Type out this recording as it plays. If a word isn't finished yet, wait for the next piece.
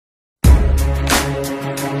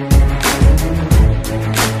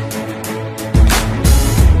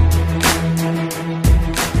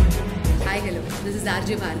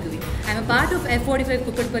RJ Bhargavi. I'm a part of F45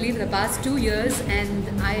 Kukatpalli for the past 2 years,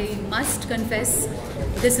 and I must confess,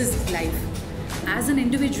 this is life. As an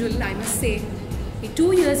individual, I must say, in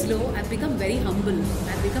 2 years low, I've become very humble.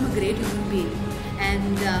 I've become a great human being,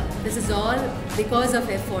 and this is all because of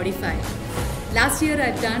F45. Last year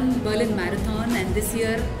I've done Berlin Marathon, and this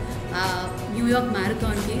year New York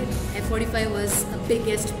Marathon ki F45 was a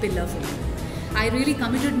biggest pillar for me. I really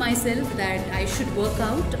committed myself that I should work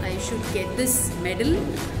out, I should get this medal,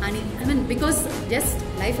 and I mean, because just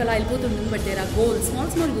life but there are goals, small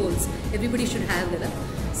goals everybody should have.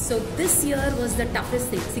 So this year was the toughest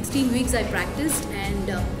thing. 16 weeks I practiced,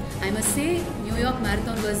 and I must say New York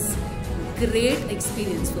Marathon was great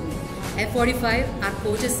experience for me. F45, our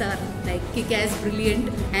coaches are like kick-ass brilliant,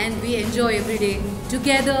 and we enjoy every day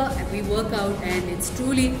together, and we work out, and it's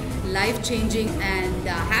truly life-changing and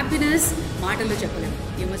happiness. Maatalu cheppalem.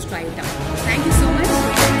 You must try it out. Thank you so much.